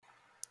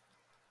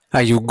Hi,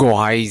 you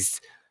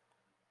guys.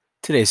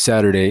 Today's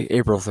Saturday,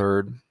 April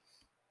 3rd,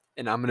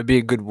 and I'm going to be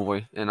a good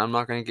boy, and I'm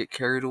not going to get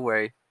carried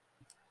away,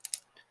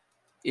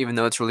 even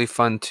though it's really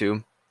fun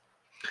to.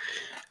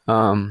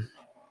 Um,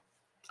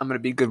 I'm going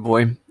to be a good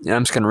boy, and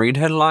I'm just going to read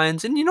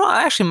headlines, and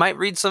I actually might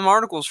read some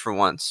articles for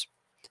once.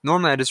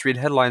 Normally, I just read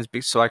headlines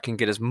so I can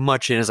get as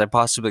much in as I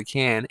possibly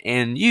can,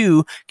 and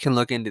you can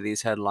look into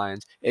these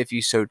headlines if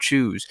you so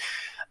choose.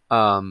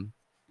 Um,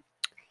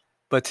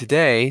 but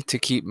today, to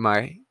keep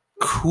my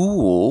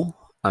cool,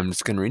 I'm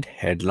just going to read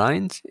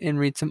headlines and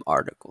read some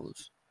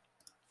articles.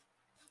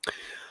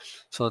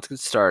 So let's get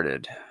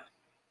started.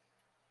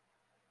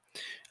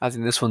 I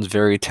think this one's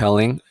very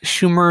telling.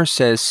 Schumer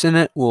says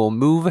Senate will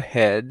move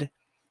ahead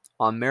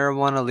on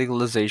marijuana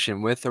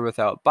legalization with or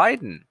without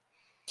Biden.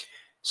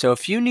 So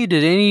if you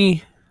needed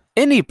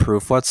any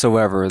proof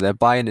whatsoever that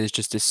Biden is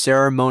just a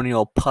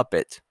ceremonial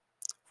puppet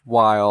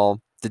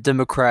while the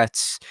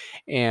Democrats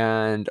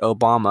and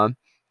Obama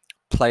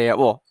play out,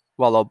 well,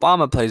 while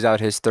Obama plays out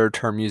his third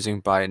term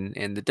using Biden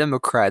and the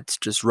Democrats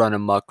just run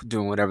amok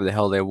doing whatever the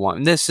hell they want.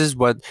 And this is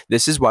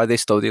why they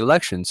stole the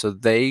election, so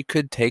they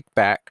could take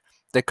back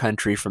the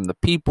country from the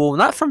people,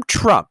 not from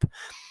Trump.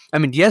 I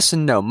mean, yes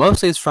and no.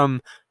 Mostly it's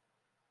from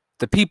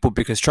the people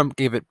because Trump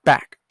gave it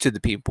back to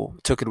the people,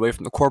 took it away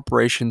from the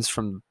corporations,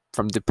 from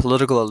the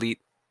political elite,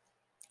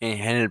 and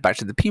handed it back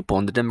to the people.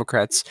 And the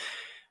Democrats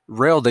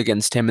railed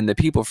against him and the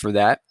people for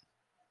that.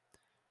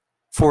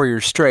 4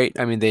 years straight.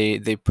 I mean,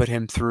 they put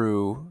him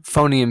through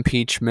phony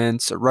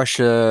impeachments,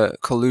 Russia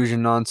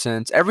collusion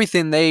nonsense,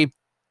 everything they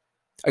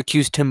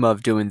accused him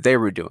of doing, they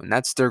were doing.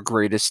 That's their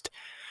greatest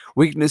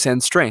weakness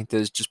and strength,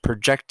 is just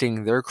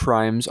projecting their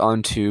crimes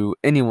onto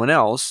anyone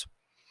else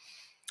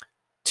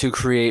to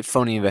create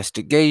phony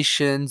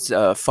investigations,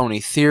 phony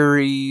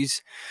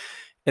theories.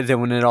 And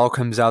then when it all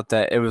comes out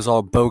that it was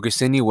all bogus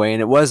anyway,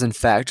 and it was in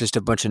fact just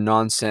a bunch of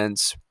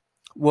nonsense,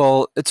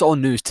 well, it's all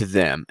news to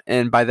them.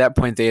 And by that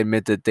point, they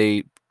admit that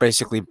they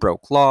basically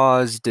broke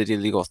laws, did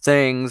illegal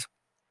things,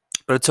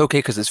 but it's okay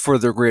because it's for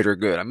their greater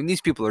good. I mean, these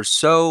people are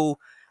so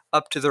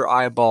up to their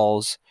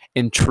eyeballs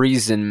in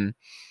treason,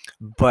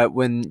 but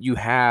when you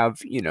have,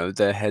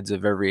 the heads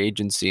of every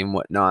agency and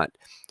whatnot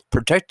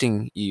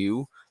protecting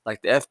you,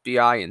 like the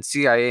FBI and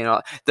CIA and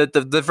all,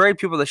 the very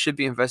people that should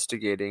be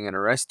investigating and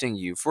arresting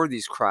you for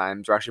these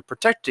crimes are actually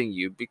protecting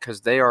you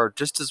because they are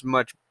just as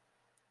much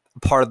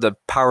part of the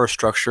power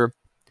structure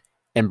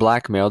and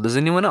blackmailed as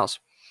anyone else.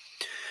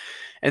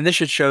 And this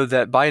should show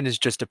that Biden is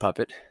just a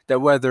puppet, that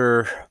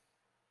whether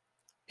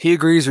he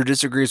agrees or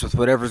disagrees with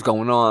whatever's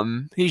going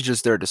on, he's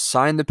just there to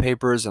sign the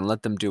papers and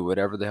let them do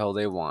whatever the hell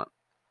they want.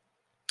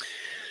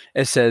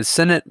 It says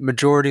Senate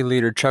Majority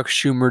Leader Chuck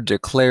Schumer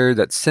declared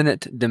that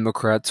Senate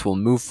Democrats will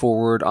move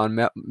forward on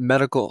on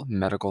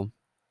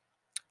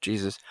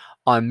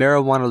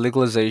marijuana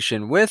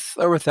legalization with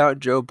or without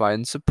Joe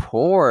Biden's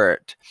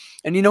support.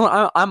 And you know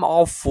what? I'm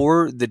all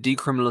for the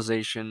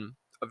decriminalization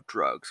of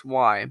drugs.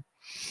 Why?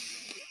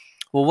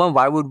 Well, one,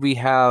 why would we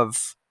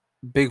have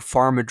big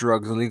pharma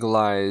drugs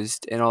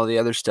legalized and all the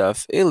other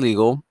stuff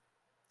illegal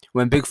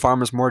when big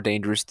pharma is more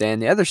dangerous than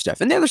the other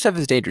stuff? And the other stuff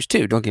is dangerous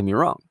too, don't get me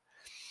wrong.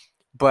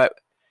 But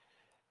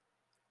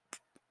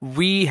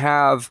we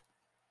have,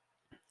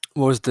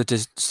 what was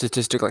the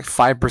statistic, like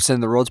 5%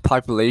 of the world's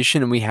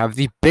population, and we have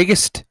the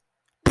biggest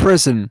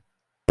prison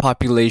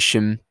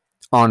population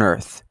on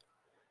Earth.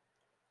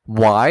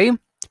 Why?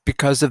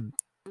 Because of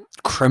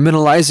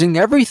criminalizing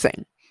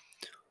everything.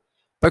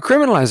 By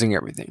criminalizing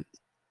everything,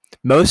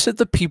 most of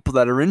the people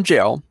that are in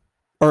jail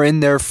are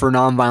in there for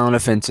nonviolent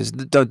offenses.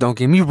 Don't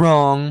get me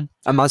wrong.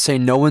 I'm not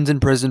saying no one's in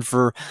prison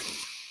for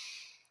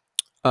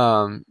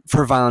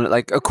violent,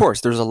 like, of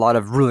course there's a lot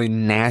of really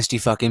nasty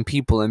fucking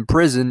people in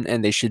prison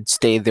and they should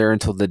stay there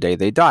until the day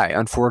they die.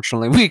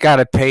 Unfortunately, we got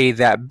to pay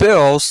that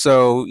bill,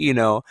 so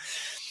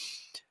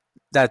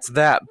that's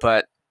that.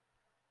 But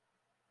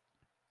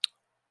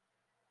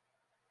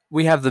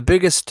we have the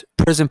biggest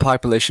prison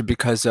population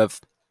because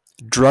of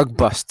drug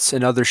busts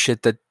and other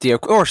shit that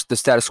of course the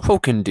status quo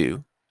can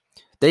do.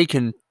 They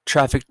can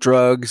traffic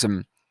drugs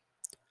and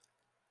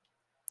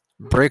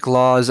break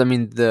laws. I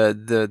mean,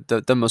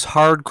 the most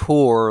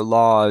hardcore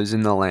laws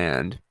in the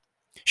land.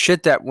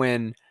 Shit that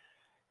when,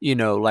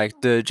 like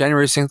the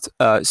January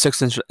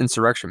 6th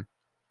insurrection,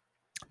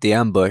 the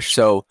ambush.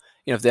 So,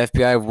 if the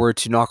FBI were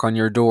to knock on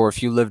your door,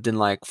 if you lived in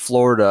like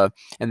Florida,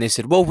 and they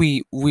said, well,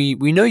 we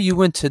know you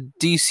went to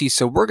DC,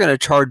 so we're going to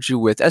charge you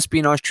with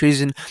espionage,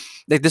 treason.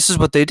 Like, this is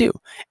what they do.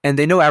 And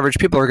they know average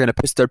people are going to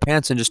piss their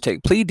pants and just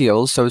take plea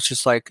deals. So it's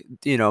just like,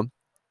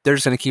 they're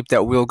just going to keep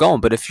that wheel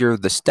going. But if you're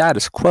the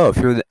status quo, if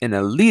you're an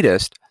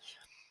elitist,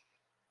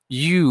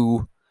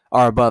 you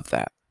are above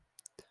that.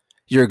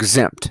 You're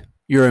exempt.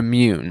 You're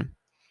immune.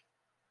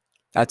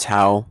 That's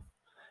how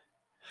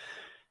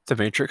the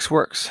Matrix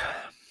works.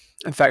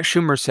 In fact,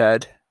 Schumer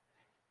said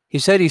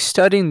he's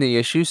studying the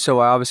issue, so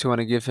I obviously want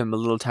to give him a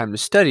little time to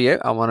study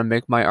it. I want to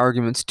make my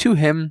arguments to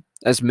him,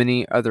 as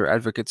many other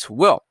advocates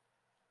will.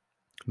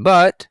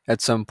 But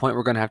at some point,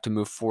 we're going to have to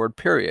move forward,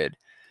 period.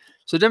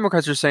 So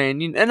Democrats are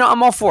saying, and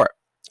I'm all for it.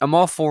 I'm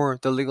all for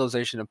the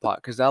legalization of pot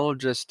because that'll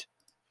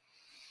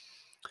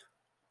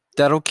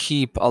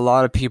keep a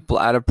lot of people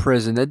out of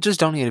prison that just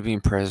don't need to be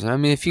in prison. I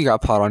mean, if you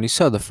got pot on you,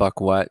 so the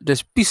fuck what?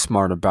 Just be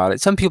smart about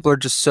it. Some people are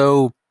just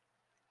so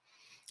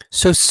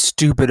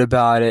stupid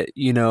about it,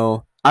 you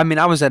know. I mean,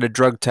 I was at a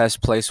drug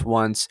test place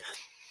once,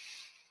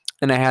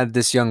 and I had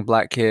this young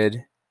black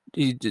kid,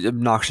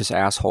 obnoxious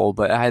asshole,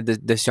 but I had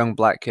this young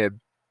black kid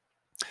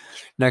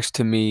next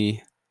to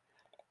me.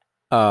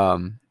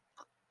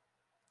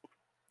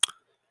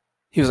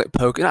 He was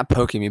like not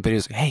poking me, but he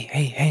was like, hey,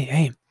 hey, hey,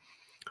 hey.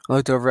 I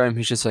looked over at him.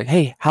 He's just like,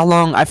 hey, how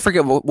long? I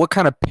forget what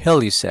kind of pill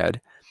he said,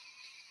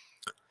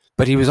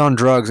 but he was on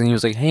drugs, and he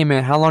was like, hey,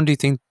 man, how long do you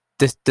think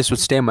this would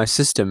stay in my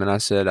system? And I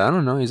said, I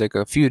don't know. He's like,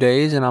 a few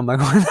days. And I'm like,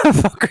 what the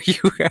fuck are you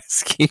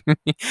asking me?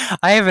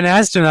 I haven't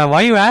asked him that.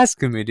 Why are you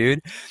asking me,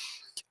 dude?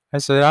 I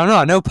said, I don't know.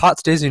 I know pot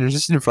stays in your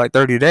system for like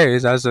 30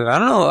 days. I said, I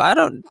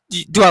don't know.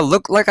 Do I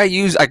look like I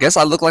guess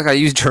I look like I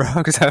use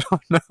drugs. I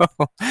don't know.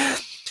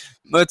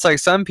 But it's like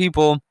some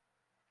people,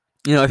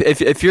 you know,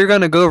 if you're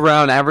going to go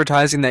around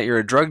advertising that you're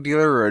a drug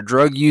dealer or a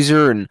drug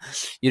user and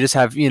you just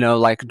have, you know,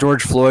 like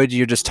George Floyd,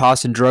 you're just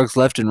tossing drugs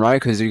left and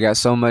right because you got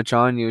so much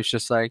on you. It's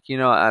just like, you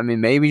know, I mean,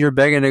 maybe you're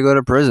begging to go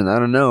to prison. I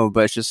don't know.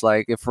 But it's just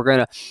like, if we're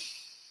going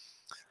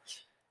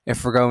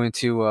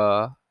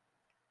to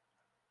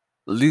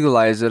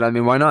legalize it, I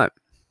mean, why not?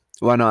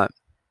 Why not?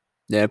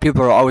 Yeah,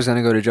 people are always going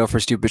to go to jail for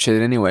stupid shit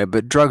anyway,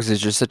 but drugs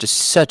is just such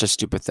a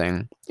stupid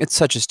thing. It's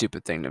such a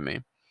stupid thing to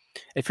me.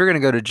 If you're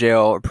going to go to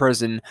jail or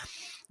prison,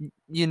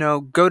 you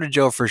know, go to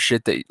jail for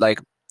shit that, like,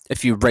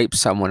 if you rape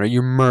someone or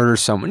you murder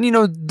someone, you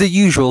know, the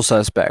usual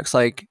suspects.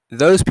 Like,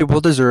 those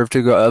people deserve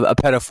to go, a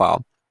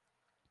pedophile,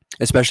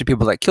 especially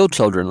people that kill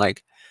children.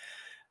 Like,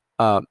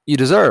 you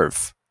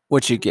deserve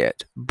what you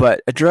get.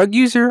 But a drug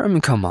user, I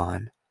mean, come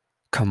on.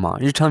 Come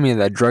on. You're telling me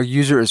that a drug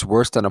user is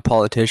worse than a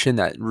politician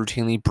that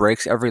routinely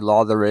breaks every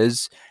law there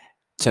is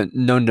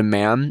known to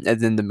man, and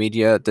then the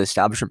media, the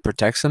establishment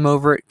protects them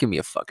over it? Give me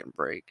a fucking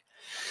break.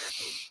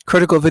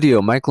 Critical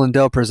video. Mike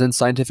Lindell presents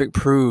scientific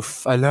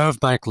proof. I love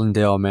Mike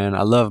Lindell, man.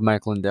 I love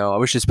Mike Lindell. I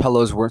wish his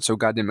pillows weren't so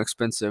goddamn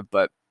expensive,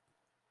 but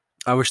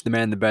I wish the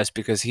man the best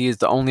because he is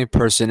the only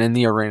person in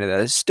the arena that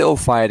is still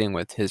fighting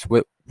with his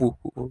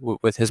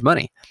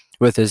money,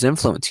 with his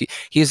influence.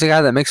 He's the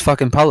guy that makes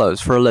fucking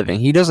pillows for a living.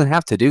 He doesn't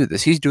have to do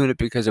this. He's doing it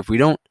because if we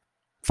don't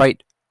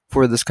fight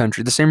for this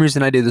country, the same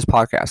reason I do this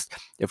podcast,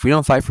 if we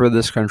don't fight for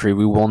this country,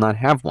 we will not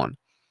have one.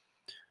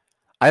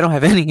 I don't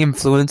have any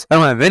influence. I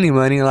don't have any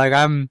money. Like,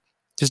 I'm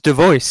just a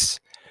voice.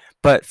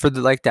 But for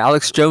the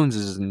Alex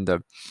Joneses and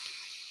the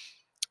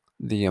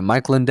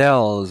Mike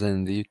Lindells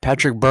and the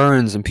Patrick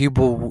Burns and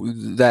people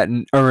that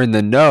are in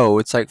the know,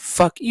 it's like,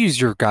 fuck,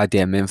 use your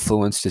goddamn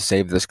influence to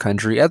save this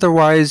country.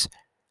 Otherwise,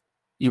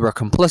 you are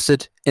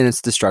complicit in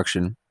its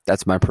destruction.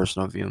 That's my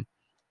personal view.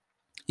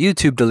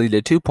 YouTube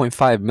deleted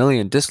 2.5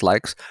 million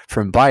dislikes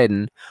from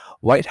Biden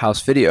White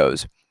House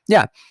videos.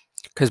 Yeah,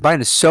 because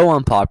Biden is so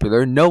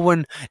unpopular. No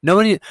one,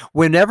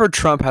 whenever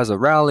Trump has a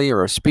rally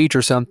or a speech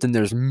or something,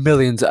 there's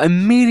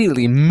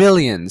immediately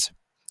millions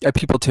of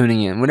people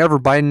tuning in. Whenever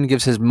Biden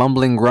gives his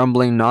mumbling,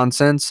 grumbling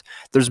nonsense,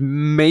 there's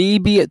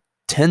maybe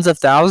tens of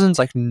thousands.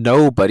 Like,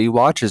 nobody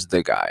watches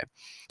the guy.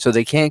 So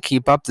they can't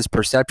keep up this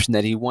perception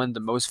that he won the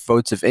most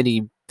votes of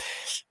any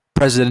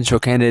presidential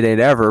candidate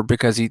ever,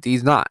 because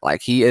he's not.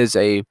 Like, he's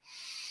a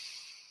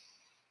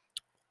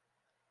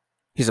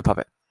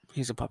puppet.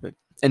 He's a puppet.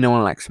 And no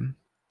one likes him.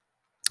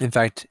 In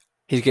fact,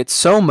 he gets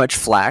so much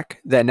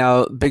flack that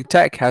now big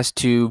tech has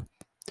to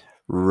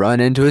run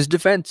into his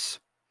defense.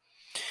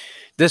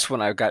 This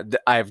one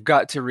I've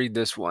got to read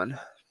this one.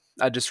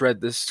 I just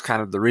read this,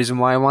 kind of the reason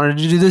why I wanted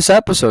to do this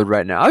episode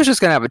right now. I was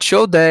just going to have a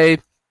chill day,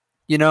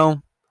 you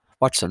know,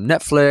 watch some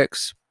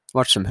Netflix,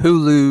 watch some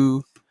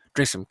Hulu,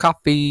 drink some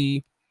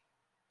coffee.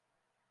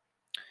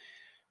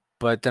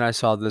 But then I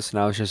saw this and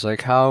I was just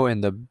like, how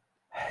in the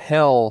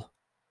hell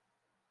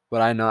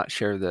would I not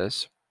share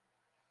this?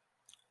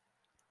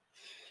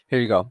 Here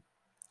you go.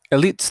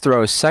 Elites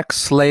throw sex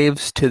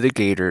slaves to the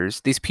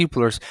gators. These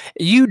people are...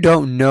 You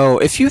don't know...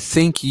 If you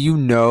think you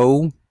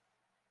know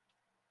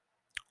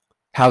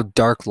how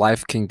dark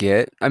life can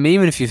get, I mean,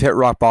 even if you've hit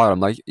rock bottom,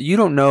 like, you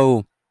don't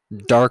know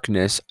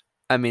darkness.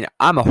 I mean,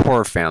 I'm a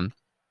horror fan.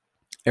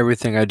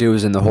 Everything I do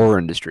is in the horror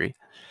industry.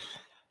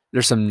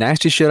 There's some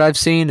nasty shit I've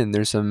seen, and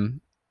there's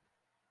some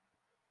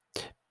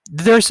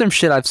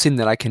shit I've seen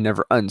that I can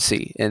never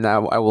unsee, and I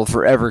will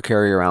forever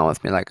carry around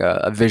with me like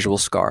a visual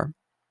scar.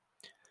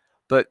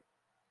 But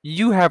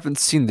you haven't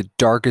seen the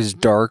darkest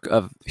dark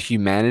of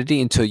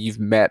humanity until you've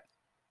met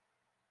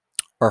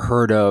or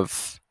heard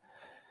of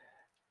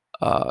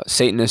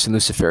Satanists and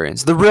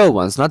Luciferians. The real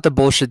ones, not the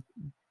bullshit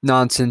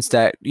nonsense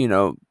that, you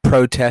know,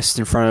 protest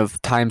in front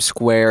of Times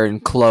Square in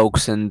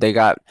cloaks and they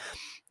got,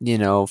 you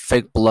know,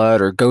 fake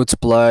blood or goat's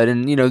blood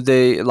and, you know,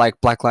 they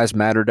like Black Lives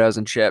Matter does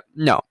and shit.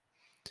 No.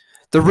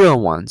 The real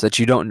ones that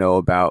you don't know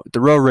about, the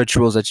real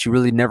rituals that you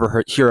really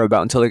never hear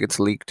about until it gets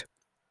leaked,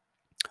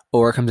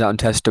 or it comes out in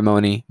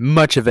testimony.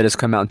 Much of it has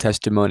come out in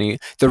testimony.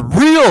 The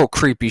real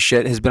creepy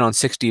shit has been on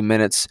 60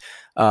 Minutes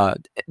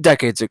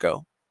decades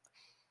ago.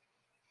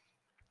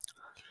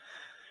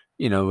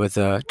 With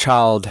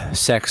child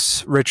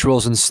sex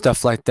rituals and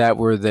stuff like that,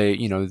 where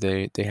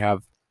they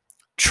have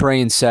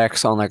trained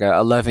sex on like a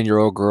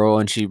 11-year-old girl,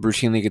 and she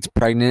routinely gets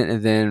pregnant,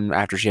 and then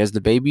after she has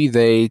the baby,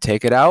 they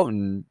take it out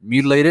and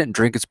mutilate it and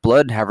drink its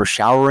blood and have her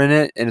shower in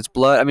it and its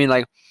blood. I mean,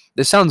 like,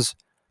 this sounds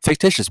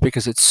fictitious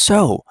because it's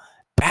so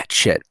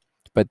batshit,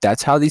 but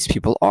that's how these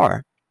people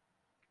are.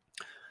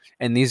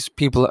 And these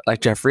people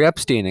like Jeffrey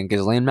Epstein and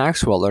Ghislaine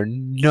Maxwell are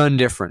none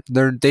different.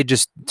 They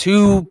just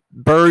two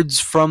birds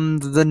from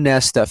the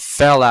nest that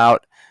fell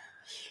out,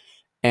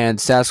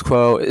 and status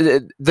quo.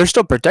 They're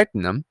still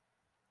protecting them.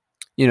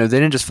 They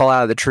didn't just fall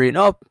out of the tree and,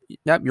 oh,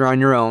 yep, you're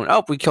on your own.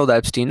 Oh, we killed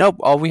Epstein. Nope,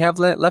 all we have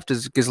left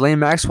is Ghislaine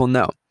Maxwell.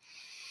 No.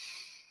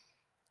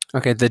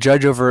 Okay, the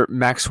judge over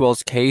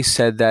Maxwell's case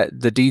said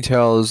that the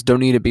details don't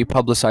need to be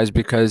publicized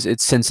because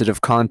it's sensitive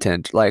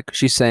content. Like,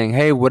 she's saying,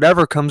 hey,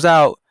 whatever comes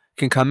out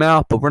can come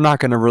out, but we're not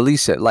going to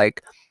release it.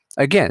 Like,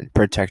 again,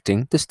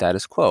 protecting the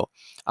status quo.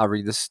 I'll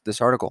read this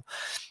article.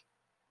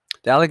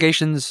 The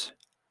allegations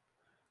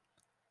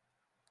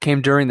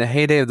came during the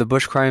heyday of the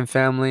Bush crime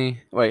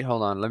family. Wait,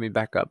 hold on. Let me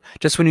back up.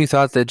 Just when you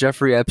thought that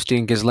Jeffrey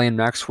Epstein, Ghislaine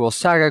Maxwell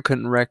saga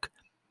couldn't reek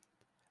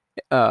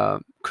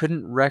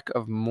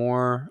of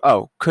more.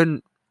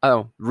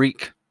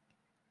 Reek.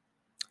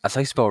 That's how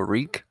you spell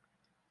reek.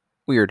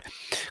 Weird.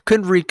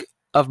 Couldn't reek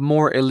of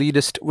more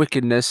elitist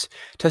wickedness.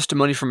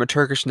 Testimony from a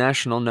Turkish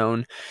national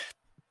known,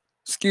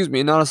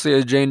 and honestly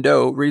as Jane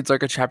Doe, reads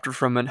like a chapter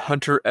from a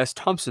Hunter S.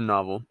 Thompson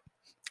novel.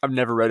 I've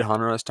never read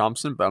Hunter S.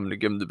 Thompson, but I'm going to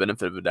give him the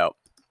benefit of the doubt.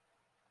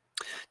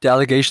 The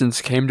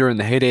allegations came during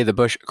the heyday of the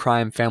Bush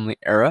crime family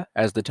era.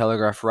 As the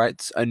Telegraph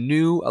writes, a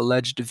new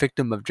alleged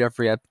victim of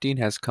Jeffrey Epstein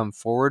has come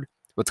forward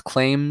with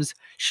claims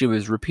she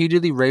was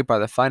repeatedly raped by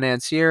the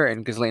financier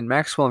and Ghislaine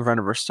Maxwell in front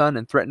of her son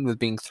and threatened with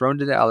being thrown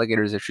to the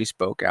alligators if she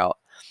spoke out.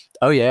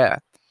 Oh yeah,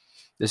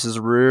 this is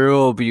a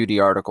real beauty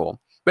article.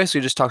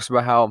 Basically just talks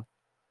about how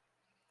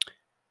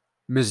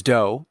Ms.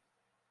 Doe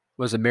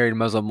was a married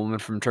Muslim woman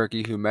from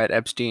Turkey who met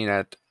Epstein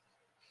at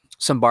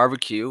some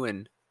barbecue,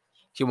 and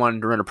he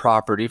wanted to rent a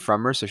property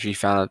from her, so she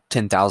found a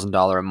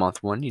 $10,000 a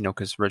month one,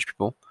 because rich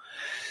people.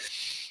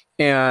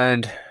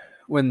 And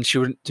when she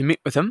went to meet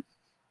with him,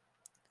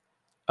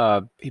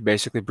 he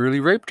basically brutally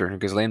raped her, and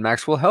Ghislaine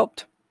Maxwell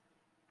helped.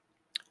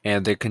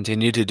 And they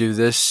continued to do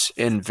this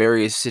in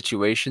various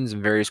situations,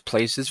 in various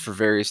places, for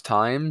various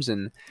times.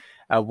 And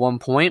at one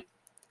point,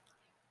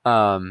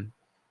 I'll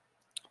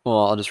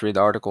just read the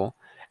article.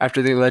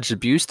 After the alleged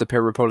abuse, the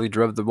pair reportedly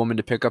drove the woman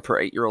to pick up her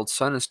 8-year-old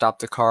son and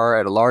stopped the car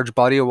at a large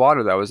body of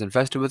water that was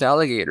infested with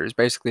alligators.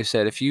 Basically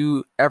said, if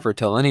you ever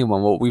tell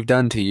anyone what we've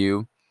done to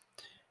you,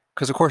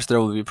 because of course there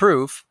will be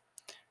proof,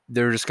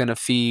 they're just going to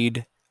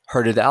feed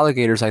her to the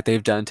alligators like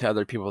they've done to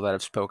other people that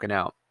have spoken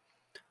out.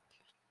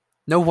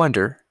 No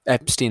wonder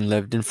Epstein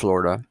lived in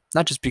Florida.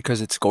 Not just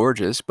because it's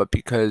gorgeous, but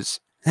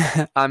because,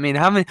 I mean,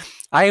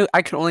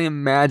 I can only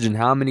imagine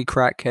how many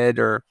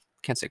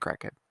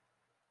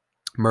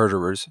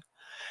murderers.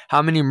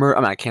 How many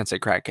I can't say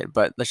crackhead,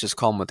 but let's just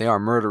call them what they are,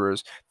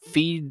 murderers,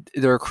 feed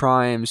their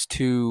crimes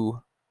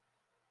to,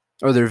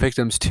 or their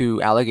victims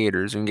to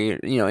alligators, and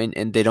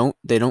and they don't,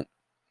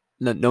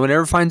 no one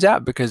ever finds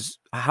out, because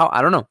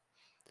I don't know.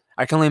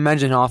 I can only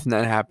imagine how often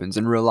that happens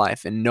in real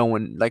life, and no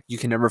one, like, you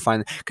can never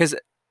find, because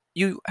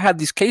you have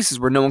these cases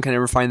where no one can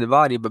ever find the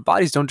body, but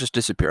bodies don't just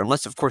disappear,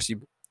 unless, of course,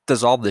 you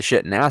dissolve the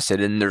shit in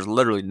acid and there's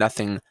literally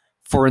nothing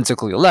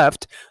forensically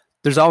left.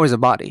 There's always a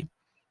body.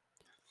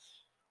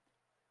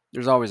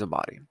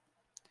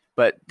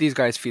 But these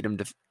guys feed them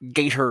to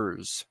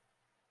gators.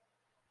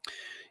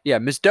 Yeah,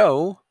 Miss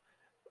Doe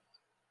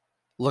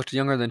looked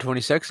younger than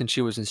 26, and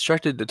she was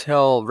instructed to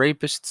tell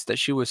rapists that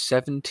she was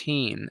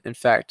 17. In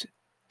fact,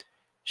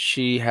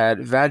 she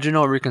had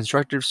vaginal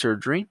reconstructive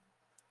surgery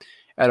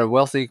at a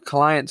wealthy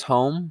client's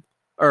home,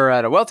 or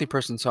at a wealthy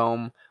person's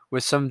home,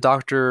 with some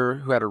doctor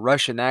who had a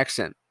Russian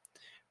accent.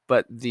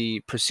 But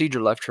the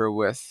procedure left her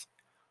with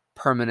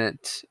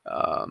permanent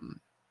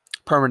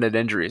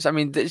injuries. I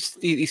mean,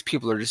 these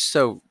people are just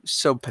so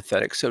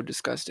pathetic, so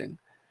disgusting.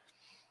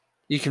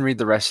 You can read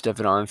the rest of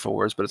it on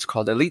InfoWars, but it's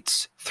called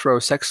Elites Throw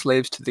Sex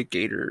Slaves to the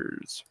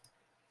Gators.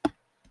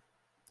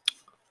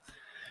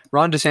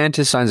 Ron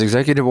DeSantis signs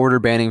executive order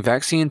banning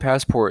vaccine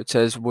passport,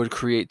 says would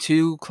create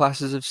 2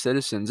 classes of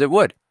citizens. It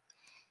would.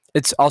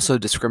 It's also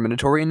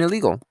discriminatory and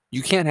illegal.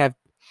 You can't have...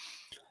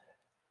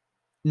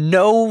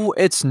 No,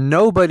 it's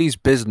nobody's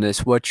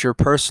business what your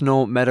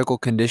personal medical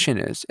condition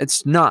is.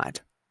 It's not.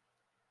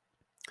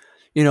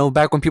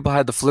 Back when people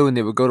had the flu and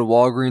they would go to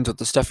Walgreens with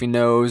the stuffy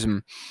nose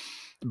and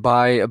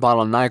buy a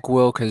bottle of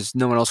NyQuil because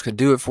no one else could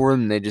do it for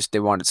them. They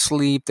wanted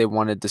sleep. They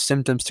wanted the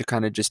symptoms to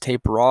kind of just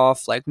taper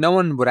off. Like, no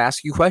one would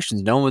ask you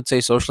questions. No one would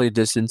say socially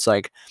distance.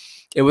 Like,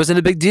 it wasn't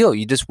a big deal.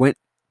 You just went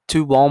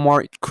to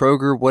Walmart,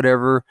 Kroger,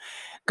 whatever,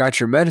 got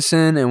your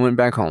medicine and went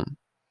back home.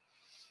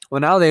 Well,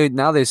 now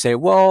they say,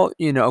 well,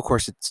 of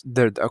course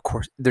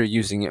they're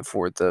using it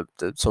for the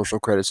social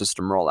credit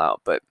system rollout,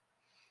 but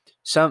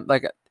some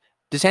like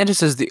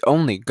DeSantis is the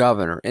only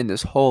governor in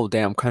this whole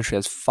damn country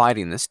that's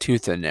fighting this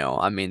tooth and nail.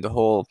 I mean, the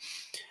whole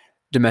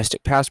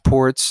domestic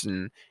passports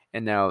and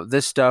now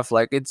this stuff,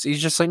 like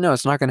he's just like, no,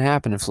 it's not going to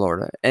happen in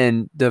Florida,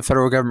 and the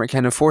federal government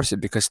can't enforce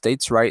it because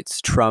states' rights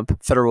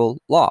trump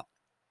federal law.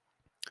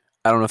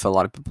 I don't know if a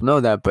lot of people know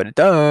that, but it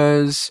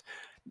does.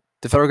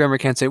 The federal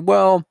government can't say,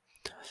 well,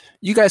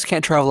 you guys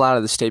can't travel out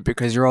of the state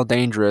because you're all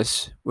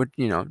dangerous.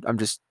 I'm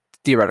just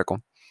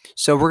theoretical.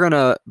 So we're going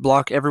to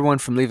block everyone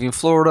from leaving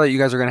Florida. You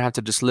guys are going to have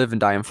to just live and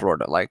die in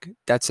Florida. Like,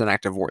 that's an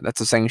act of war. That's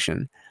a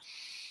sanction.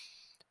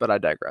 But I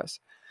digress.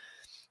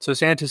 So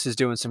Santos is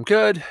doing some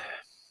good.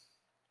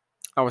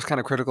 I was kind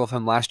of critical of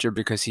him last year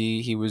because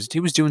he was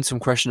doing some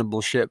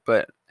questionable shit,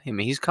 but I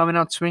mean, he's coming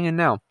out swinging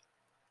now.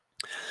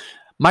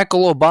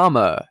 Michael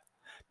Obama.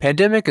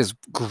 Pandemic is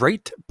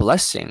great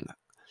blessing.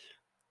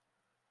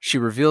 She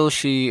reveals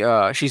she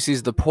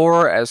sees the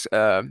poor as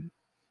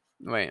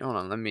wait, hold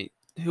on,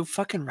 who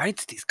fucking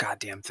writes these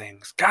goddamn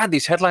things? God,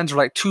 these headlines are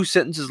like 2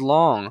 sentences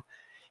long.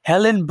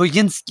 Helen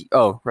Boyinski.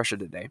 Oh, Russia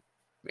Today.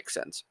 Makes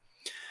sense.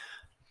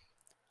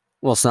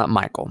 Well, it's not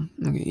Michael.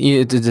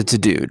 It's a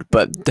dude.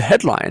 But the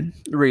headline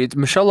reads,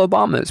 Michelle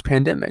Obama's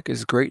pandemic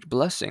is great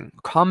blessing.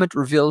 Comment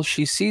reveals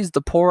she sees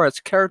the poor as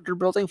character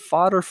building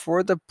fodder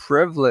for the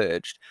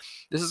privileged.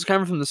 This is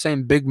coming from the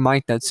same Big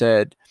Mike that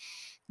said,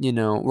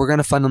 we're going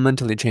to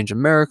fundamentally change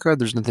America.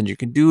 There's nothing you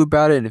can do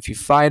about it. And if you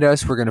fight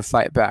us, we're going to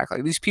fight back.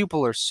 Like, these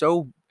people are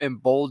so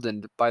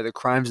emboldened by the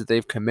crimes that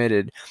they've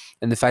committed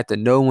and the fact that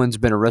no one's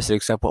been arrested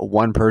except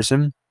one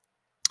person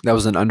that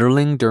was an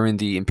underling during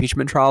the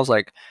impeachment trials.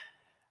 Like,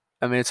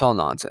 I mean, it's all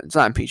nonsense. It's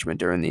not impeachment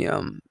during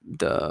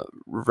the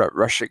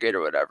Russiagate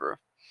or whatever.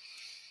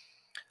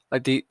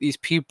 Like, these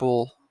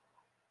people,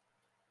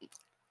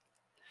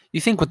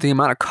 you think with the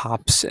amount of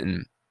cops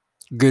and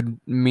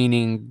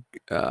good-meaning,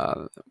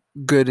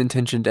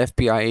 good-intentioned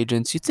FBI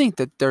agents, you think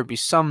that there'd be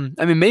some.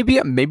 I mean,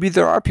 maybe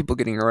there are people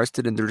getting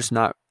arrested and they're just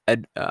not.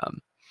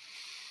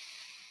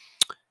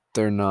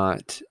 They're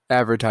not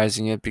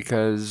advertising it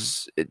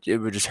because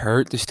it would just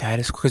hurt the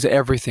status quo. Because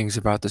everything's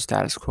about the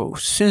status quo.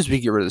 As soon as we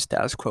get rid of the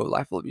status quo,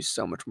 life will be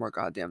so much more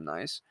goddamn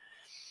nice.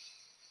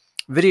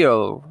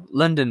 Video.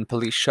 London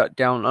police shut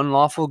down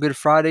unlawful Good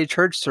Friday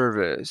church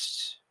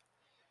service.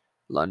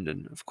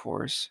 London, of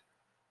course.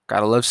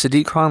 Gotta love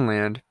Sadiq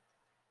Khanland.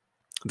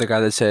 The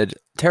guy that said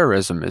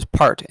terrorism is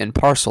part and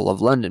parcel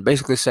of London,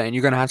 basically saying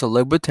you're going to have to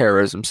live with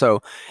terrorism.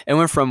 So it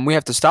went from we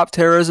have to stop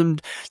terrorism.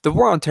 The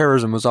war on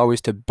terrorism was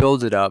always to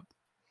build it up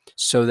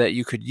so that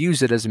you could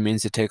use it as a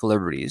means to take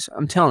liberties.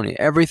 I'm telling you,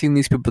 everything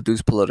these people do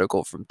is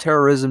political, from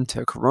terrorism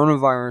to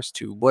coronavirus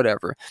to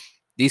whatever.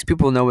 These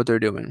people know what they're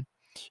doing.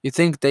 You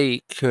think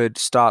they could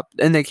stop,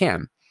 and they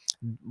can.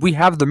 We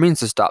have the means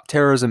to stop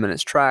terrorism in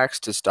its tracks,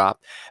 to stop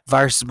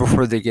viruses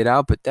before they get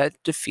out, but that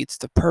defeats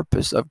the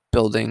purpose of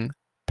building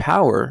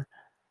power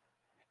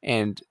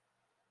and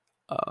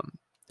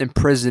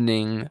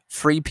imprisoning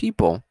free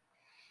people.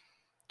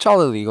 It's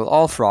all illegal,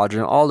 all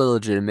fraudulent, all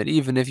illegitimate.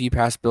 Even if you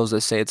pass bills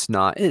that say it's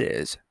not, it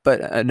is. But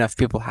enough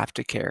people have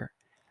to care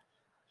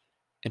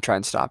and try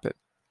and stop it.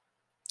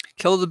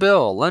 Kill the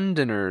bill.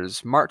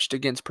 Londoners marched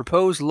against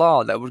proposed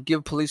law that would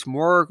give police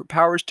more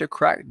powers to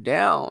crack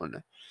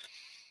down.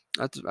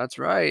 That's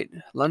right.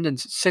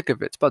 London's sick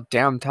of it. It's about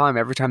damn time.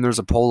 Every time there's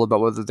a poll about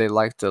whether they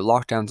like the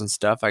lockdowns and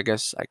stuff, I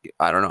guess,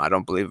 I don't know. I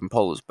don't believe in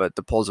polls, but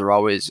the polls are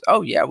always,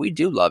 oh yeah, we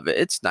do love it.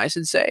 It's nice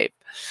and safe.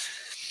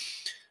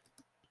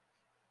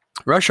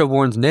 Russia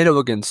warns NATO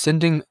against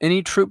sending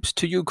any troops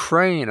to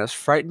Ukraine as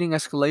frightening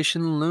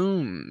escalation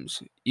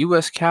looms.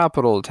 U.S.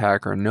 Capitol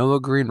attacker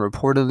Noah Green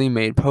reportedly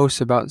made posts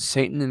about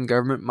Satan and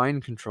government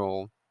mind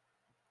control.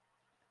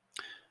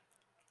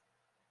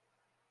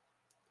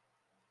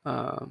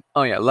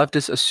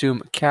 Leftists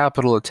assume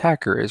Capitol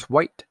attacker is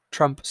white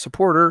Trump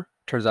supporter.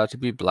 Turns out to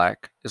be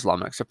black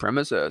Islamic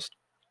supremacist.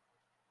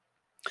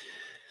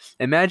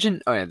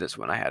 Imagine, this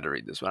one, I had to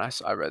read this one.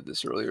 I read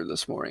this earlier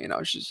this morning and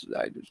I just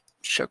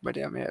shook my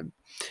damn head.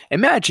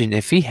 Imagine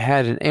if he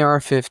had an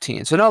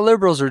AR-15. So now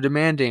liberals are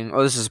demanding,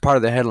 this is part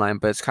of the headline,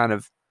 but it's kind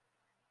of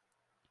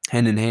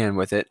hand in hand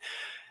with it.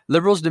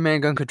 Liberals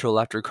demand gun control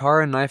after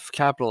car and knife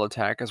Capitol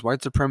attack as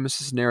white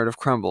supremacist narrative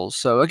crumbles.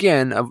 So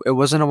again, it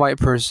wasn't a white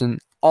person.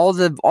 All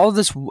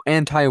this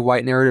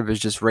anti-white narrative is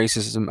just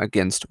racism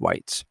against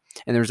whites.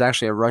 And there's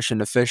actually a Russian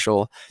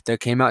official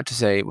that came out to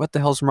say, what the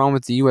hell's wrong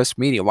with the U.S.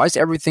 media? Why is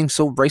everything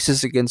so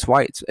racist against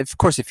whites? Of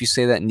course, if you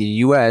say that in the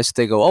U.S.,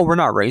 they go, oh, we're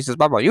not racist.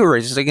 Blah, blah, you're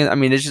racist again. I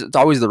mean, it's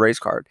always the race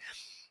card.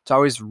 It's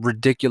always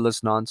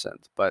ridiculous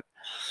nonsense. But,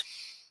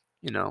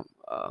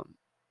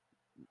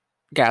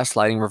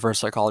 gaslighting, reverse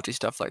psychology,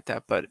 stuff like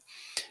that. But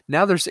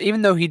now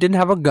even though he didn't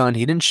have a gun,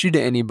 he didn't shoot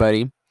at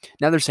anybody.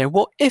 Now they're saying,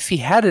 well, if he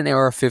had an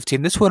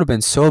AR-15, this would have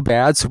been so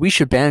bad, so we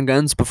should ban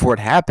guns before it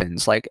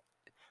happens. Like,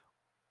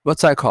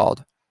 what's that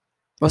called?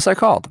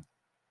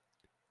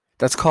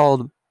 That's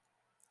called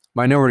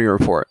Minority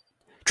Report.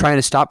 Trying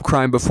to stop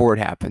crime before it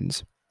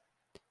happens.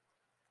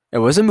 It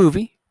was a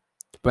movie.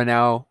 But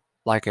now,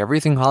 like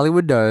everything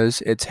Hollywood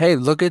does, it's, hey,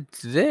 look at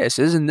this.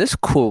 Isn't this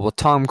cool with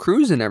Tom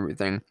Cruise and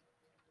everything?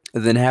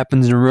 And then it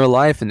happens in real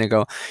life, and they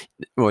go,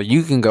 well,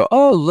 you can go,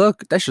 oh,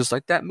 look, that's just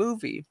like that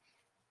movie.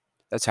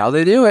 That's how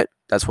they do it.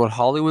 That's what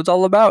Hollywood's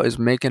all about, is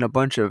making a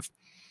bunch of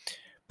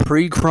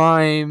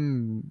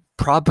pre-crime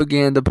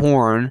propaganda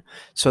porn,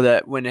 so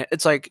that when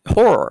it's like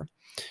horror,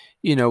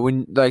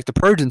 when like The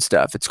Purge and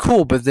stuff, it's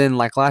cool. But then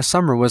like last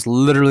summer was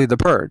literally The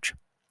Purge,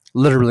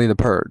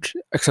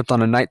 except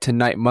on a night to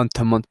night, month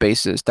to month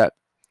basis. That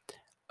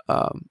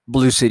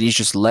Blue Cities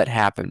just let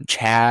happen,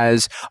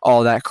 Chaz,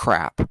 all that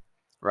crap,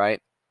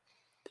 right?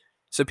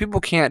 So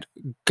people can't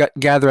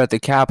gather at the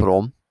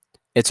Capitol.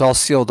 It's all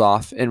sealed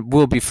off and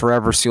will be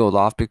forever sealed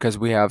off because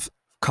we have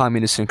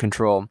communists in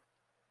control.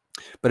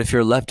 But if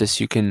you're a leftist,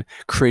 you can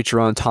create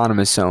your own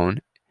autonomous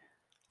zone.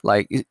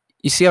 Like,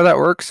 you see how that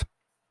works?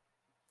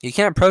 You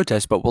can't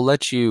protest, but we'll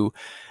let you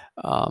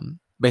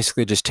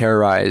basically just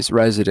terrorize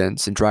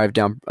residents and drive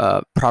down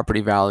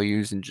property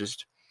values and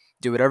just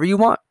do whatever you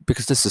want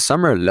because this is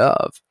summer of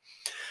love.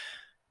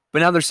 But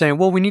now they're saying,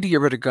 well, we need to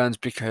get rid of guns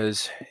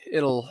because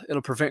it'll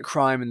prevent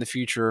crime in the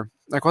future.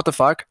 Like, what the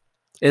fuck?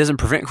 It doesn't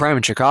prevent crime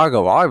in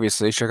Chicago,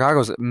 obviously.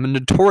 Chicago's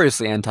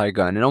notoriously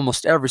anti-gun, and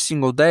almost every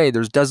single day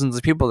there's dozens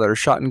of people that are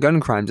shot in gun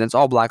crimes, and it's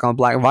all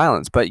black-on-black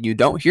violence. But you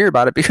don't hear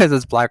about it because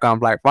it's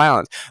black-on-black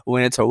violence.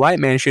 When it's a white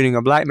man shooting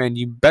a black man,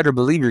 you better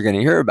believe you're going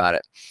to hear about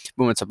it.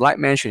 But when it's a black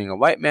man shooting a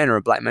white man, or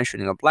a black man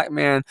shooting a black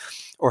man,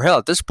 or hell,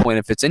 at this point,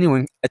 if it's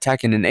anyone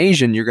attacking an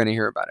Asian, you're going to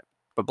hear about it.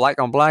 But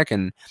black-on-black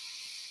and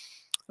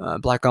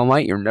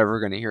black-on-white, you're never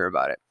going to hear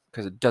about it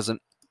because it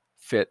doesn't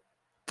fit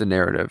the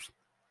narrative.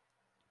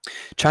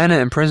 China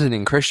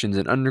imprisoning Christians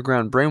in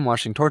underground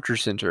brainwashing torture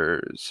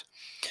centers.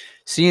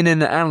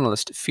 CNN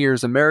analyst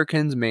fears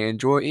Americans may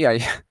enjoy. Yeah,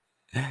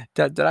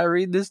 did I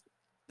read this?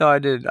 No, I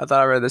did. I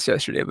thought I read this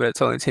yesterday, but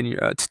it's only 10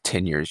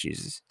 years,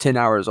 Jesus. 10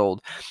 hours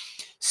old.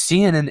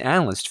 CNN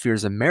analyst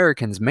fears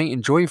Americans may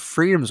enjoy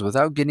freedoms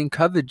without getting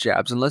COVID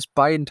jabs unless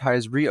Biden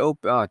ties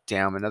reopen. Oh,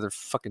 damn, another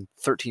fucking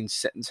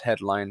 13-sentence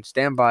headline.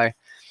 Stand by.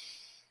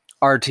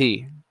 RT.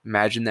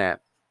 Imagine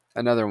that.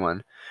 Another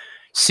one.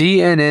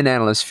 CNN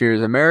analyst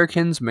fears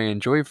Americans may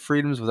enjoy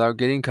freedoms without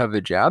getting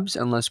COVID jabs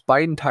unless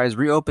Biden ties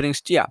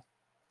reopenings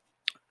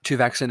to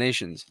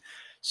vaccinations.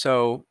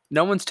 So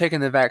no one's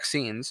taking the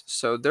vaccines,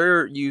 so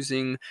they're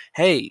using,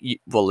 hey,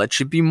 we'll let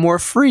you be more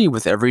free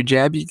with every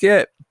jab you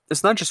get.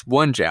 It's not just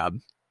one jab.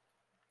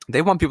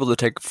 They want people to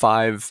take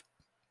 5,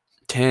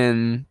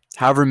 10,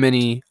 however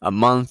many, a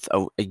month,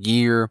 a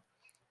year.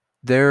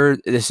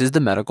 This is the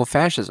medical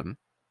fascism.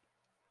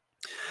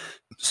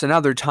 So now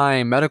they're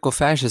tying medical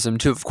fascism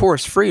to, of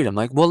course, freedom.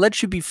 Like, we'll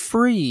let you be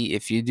free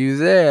if you do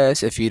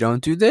this. If you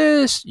don't do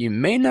this, you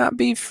may not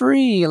be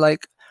free.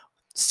 Like,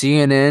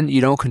 CNN,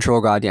 you don't control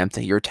a goddamn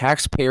thing. You're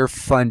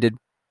taxpayer-funded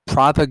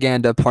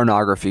propaganda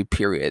pornography,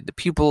 period. The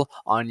people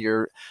on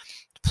your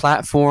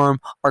platform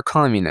are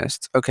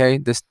communists, okay?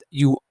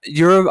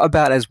 You're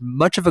about as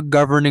much of a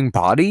governing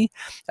body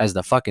as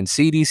the fucking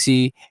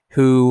CDC,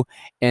 WHO,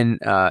 and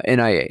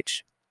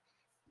NIH,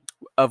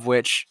 of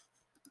which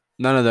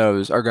none of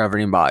those are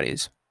governing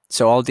bodies.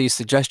 So all these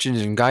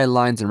suggestions and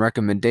guidelines and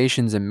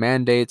recommendations and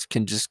mandates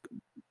can just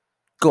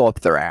go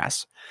up their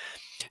ass.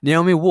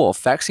 Naomi Wolf,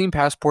 vaccine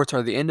passports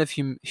are the end of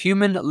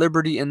human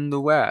liberty in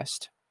the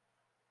West.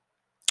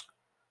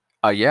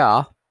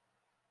 Yeah.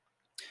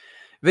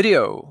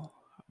 Video.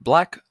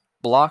 Black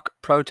bloc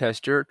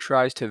protester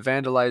tries to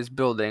vandalize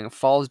building,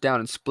 falls down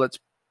and splits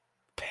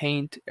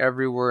paint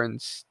everywhere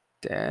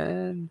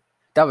instead.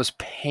 That was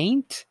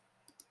paint?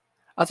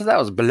 I thought that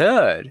was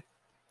blood.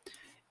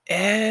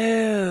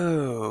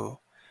 Ew.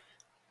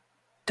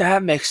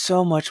 That makes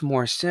so much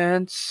more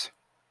sense.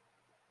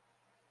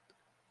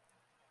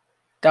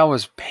 That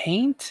was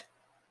paint?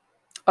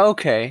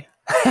 Okay.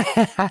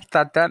 I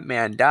thought that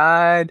man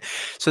died.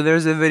 So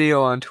there's a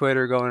video on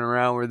Twitter going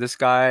around where this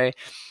guy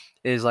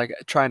is like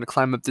trying to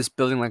climb up this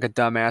building like a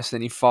dumbass,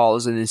 and he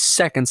falls, and then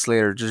seconds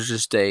later there's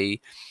just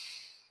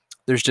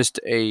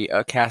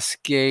a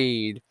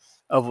cascade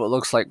of what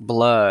looks like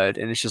blood,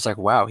 and it's just like,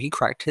 wow, he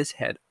cracked his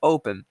head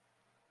open.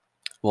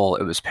 Well,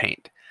 it was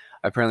paint.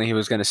 Apparently he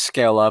was going to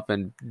scale up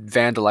and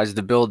vandalize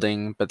the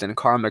building, but then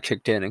karma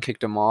kicked in and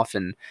kicked him off,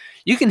 and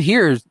you can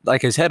hear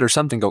like his head or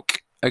something go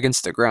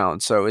against the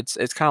ground. So it's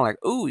kind of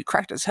like, ooh, he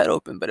cracked his head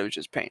open, but it was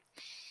just paint.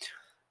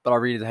 But I'll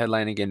read the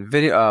headline again.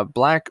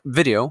 Black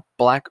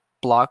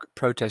bloc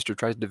protester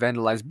tries to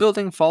vandalize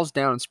building, falls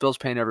down, and spills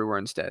paint everywhere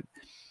instead.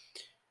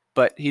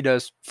 But he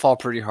does fall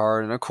pretty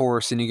hard, and of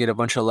course, then you get a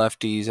bunch of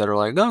lefties that are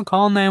like, oh,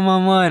 call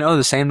 911. Oh,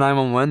 the same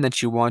 911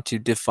 that you want to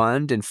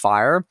defund and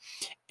fire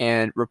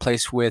and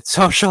replace with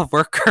social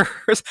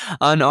workers,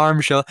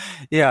 unarmed show.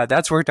 Yeah,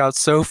 that's worked out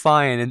so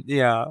fine. And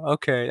yeah,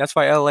 okay. That's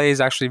why LA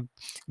is actually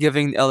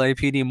giving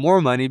LAPD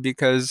more money,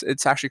 because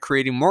it's actually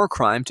creating more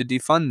crime to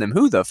defund them.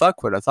 Who the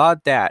fuck would have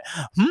thought that?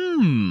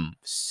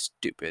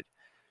 Stupid.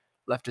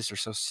 Leftists are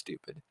so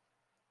stupid.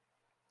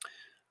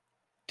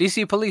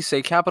 DC police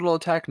say Capitol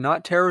attack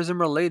not terrorism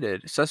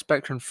related.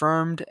 Suspect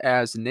confirmed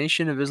as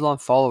Nation of Islam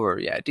follower.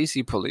 Yeah,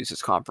 DC police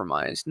is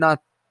compromised.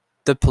 Not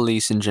the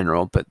police in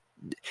general, but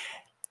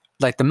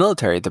like the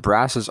military, the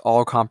brass is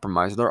all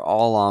compromised. They're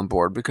all on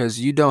board because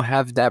you don't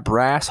have that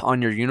brass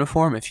on your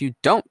uniform if you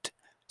don't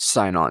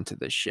sign on to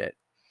this shit.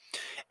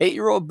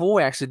 8-year-old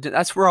boy accident.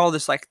 That's where all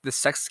this like the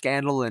sex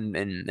scandal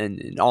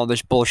and all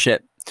this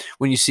bullshit.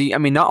 When you see, I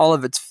mean, not all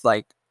of it's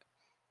like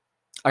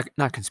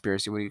not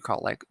conspiracy. What do you call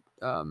it? Like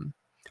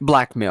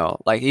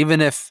blackmail. Like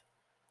even if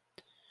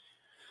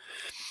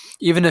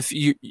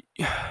you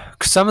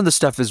some of the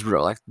stuff is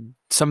real, like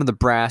some of the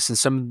brass and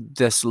some of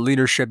this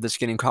leadership that's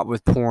getting caught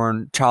with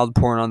porn, child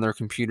porn on their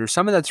computer,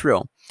 some of that's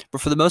real.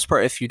 But for the most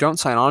part, if you don't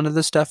sign on to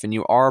this stuff and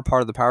you are a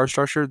part of the power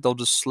structure, they'll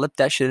just slip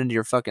that shit into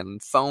your fucking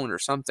phone or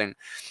something,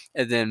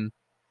 and then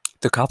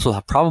the cops will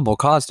have probable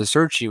cause to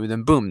search you, and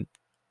then boom,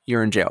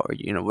 you're in jail, or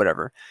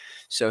whatever.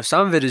 So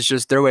some of it is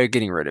just their way of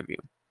getting rid of you.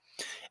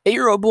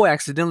 8-year-old boy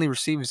accidentally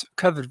receives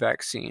COVID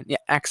vaccine. Yeah,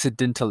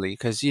 accidentally,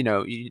 because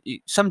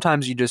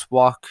sometimes you just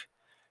walk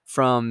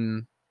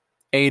from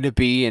A to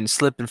B and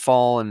slip and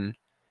fall and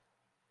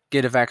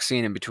get a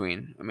vaccine in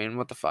between. I mean,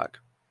 what the fuck?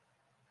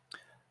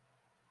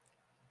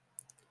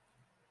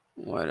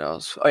 What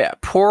else? Oh yeah,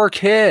 poor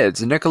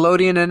kids.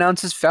 Nickelodeon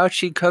announces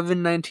Fauci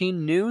COVID-19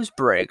 news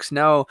breaks.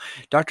 Now,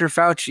 Dr.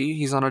 Fauci,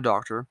 he's not a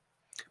doctor,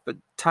 but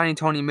Tiny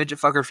Tony Midget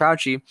Fucker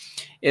Fauci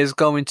is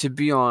going to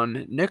be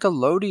on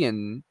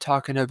Nickelodeon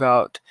talking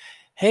about,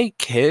 hey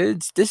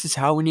kids, this is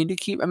how we need to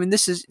keep. I mean,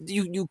 this is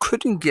you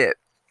couldn't get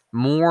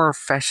more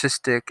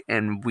fascistic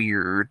and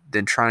weird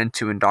than trying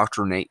to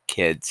indoctrinate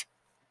kids.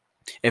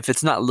 If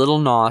it's not Little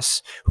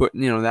Nos, who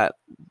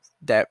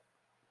that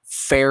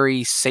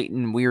fairy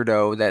Satan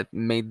weirdo that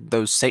made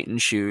those Satan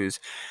shoes,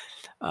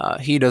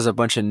 he does a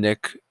bunch of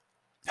Nick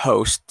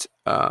host.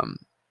 He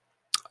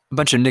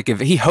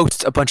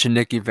hosts a bunch of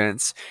Nick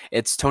events.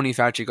 It's Tony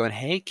Fauci going,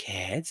 hey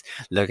kids,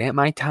 look at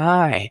my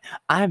tie.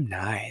 I'm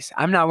nice.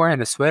 I'm not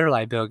wearing a sweater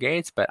like Bill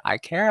Gates, but I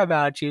care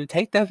about you.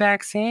 Take the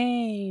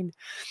vaccine.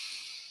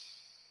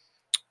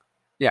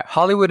 Yeah,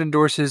 Hollywood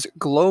endorses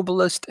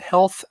globalist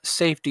health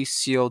safety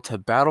seal to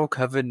battle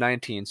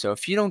COVID-19. So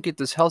if you don't get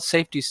this health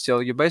safety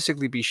seal, you'll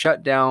basically be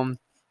shut down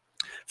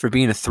for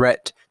being a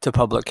threat to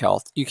public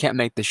health. You can't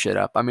make this shit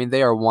up. I mean,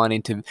 they are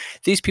wanting to.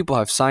 These people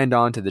have signed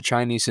on to the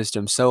Chinese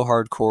system so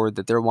hardcore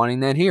that they're wanting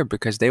that here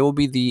because they will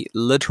be the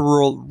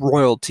literal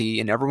royalty,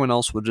 and everyone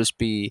else will just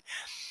be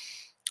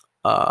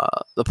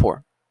the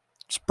poor,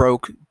 just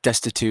broke,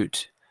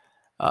 destitute.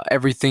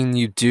 Everything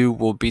you do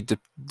will be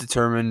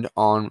determined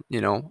on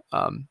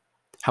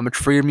how much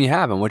freedom you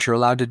have and what you're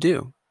allowed to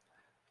do.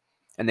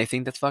 And they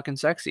think that's fucking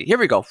sexy. Here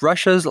we go.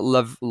 Russia's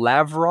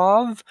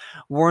Lavrov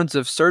warns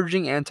of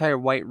surging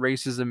anti-white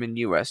racism in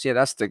U.S. Yeah,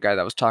 that's the guy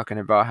that was talking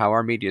about how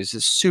our media is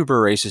just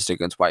super racist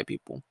against white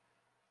people.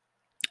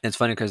 And it's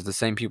funny because the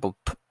same people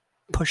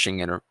pushing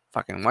it are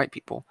fucking white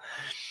people.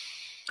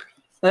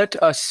 Let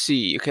us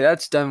see. Okay,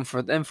 that's done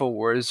for the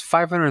InfoWars.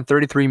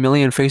 533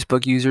 million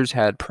Facebook users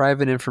had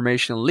private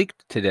information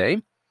leaked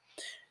today.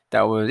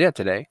 That was,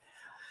 today.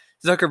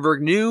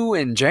 Zuckerberg knew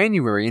in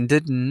January and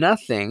did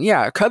nothing.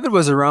 Yeah, COVID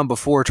was around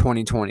before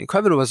 2020.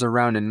 COVID was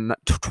around in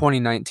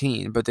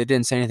 2019, but they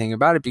didn't say anything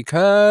about it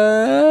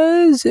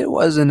because it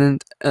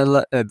wasn't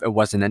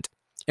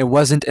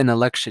an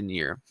election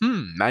year.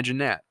 Imagine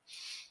that.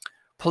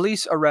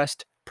 Police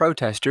arrest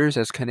protesters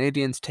as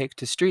Canadians take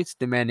to streets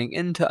demanding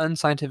end to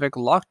unscientific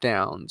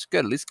lockdowns.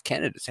 Good, at least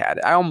Canada's had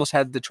it. I almost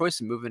had the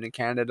choice of moving to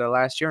Canada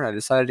last year, and I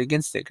decided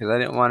against it because I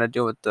didn't want to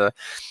deal with the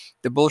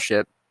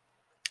bullshit.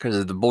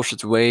 Because the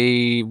bullshit's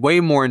way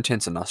more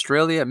intense in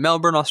Australia,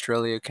 Melbourne,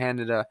 Australia,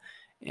 Canada,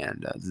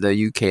 and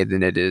the UK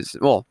than it is,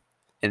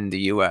 in the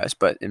US,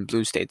 but in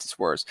blue states it's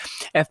worse.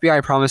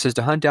 FBI promises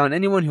to hunt down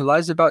anyone who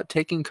lies about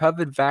taking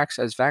COVID vax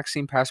as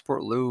vaccine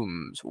passport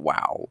looms.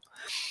 Wow.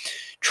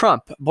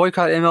 Trump,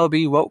 boycott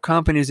MLB, woke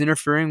companies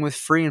interfering with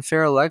free and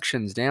fair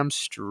elections. Damn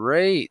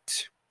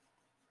straight.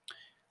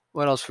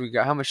 What else we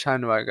got? How much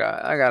time do I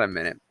got? I got a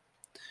minute.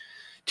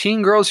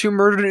 Teen girls who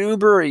murdered an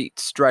Uber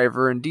Eats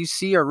driver in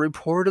D.C. are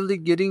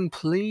reportedly getting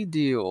plea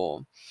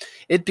deal.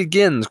 It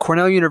begins.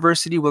 Cornell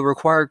University will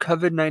require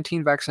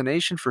COVID-19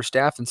 vaccination for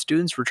staff and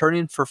students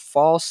returning for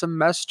fall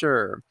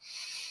semester.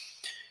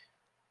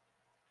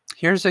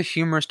 Here's a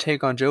humorous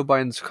take on Joe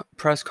Biden's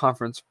press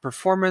conference.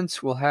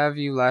 Performance will have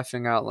you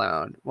laughing out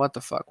loud. What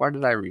the fuck? Why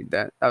did I read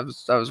that? That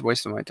was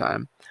wasting my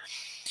time.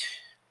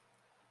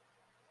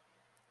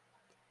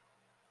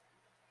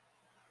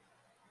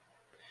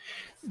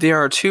 There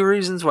are two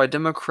reasons why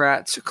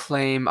Democrats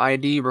claim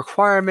ID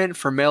requirement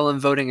for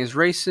mail-in voting is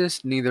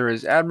racist. Neither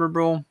is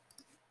admirable.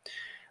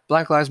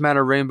 Black Lives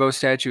Matter rainbow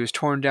statue is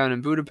torn down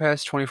in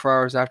Budapest 24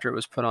 hours after it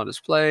was put on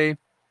display.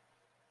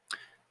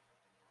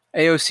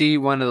 AOC,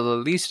 one of the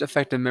least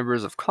effective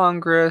members of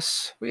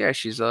Congress. Well, yeah,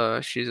 she's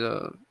a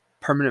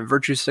permanent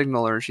virtue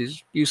signaler.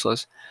 She's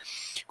useless.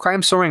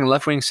 Crime soaring in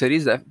left-wing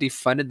cities that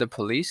defunded the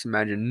police.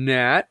 Imagine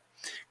that.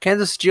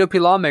 Kansas GOP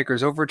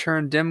lawmakers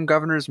overturned Dem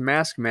governor's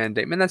mask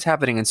mandate. Man, that's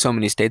happening in so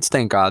many states.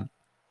 Thank God.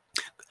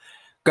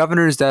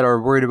 governors that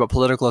are worried about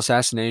political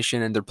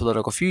assassination and their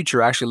political future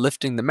are actually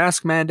lifting the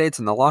mask mandates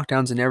and the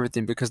lockdowns and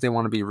everything because they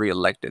want to be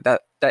reelected.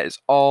 That is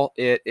all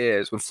it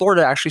is. When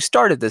Florida actually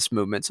started this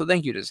movement, so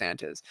thank you,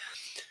 DeSantis.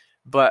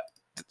 But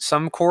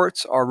some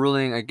courts are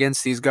ruling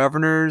against these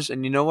governors,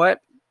 and you know what?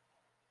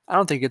 I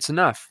don't think it's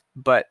enough,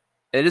 but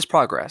it is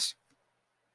progress.